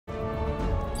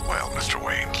Mr.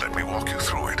 Wayne. Let me walk you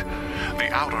through it. The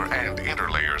outer and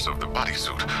inner layers of the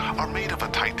bodysuit are made of a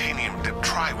titanium-dipped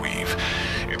tri-weave.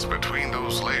 It's between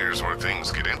those layers where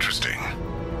things get interesting.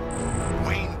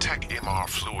 Wayne Tech MR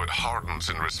fluid hardens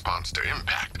in response to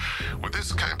impact. With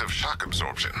this kind of shock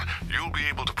absorption, you'll be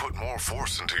able to put more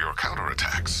force into your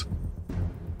counterattacks.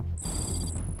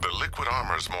 The liquid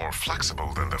armor's more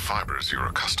flexible than the fibers you're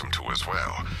accustomed to as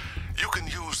well. You can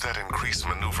use that increased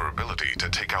maneuverability to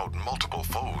take out multiple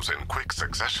foes in quick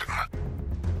succession.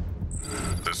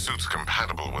 The suit's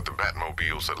compatible with the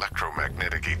Batmobile's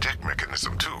electromagnetic eject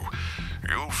mechanism too.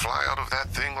 You'll fly out of that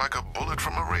thing like a bullet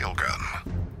from a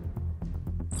railgun.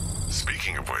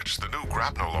 Speaking of which, the new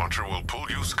grapnel launcher will pull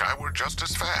you skyward just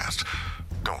as fast.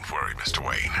 Don't worry, Mr.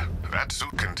 Wayne. That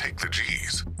suit can take the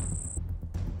G's.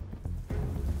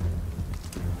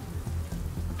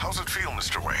 How's it feel,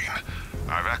 Mr. Wayne?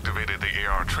 I've activated the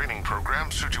AR training program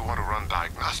should you want to run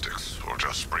diagnostics or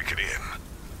just break it in.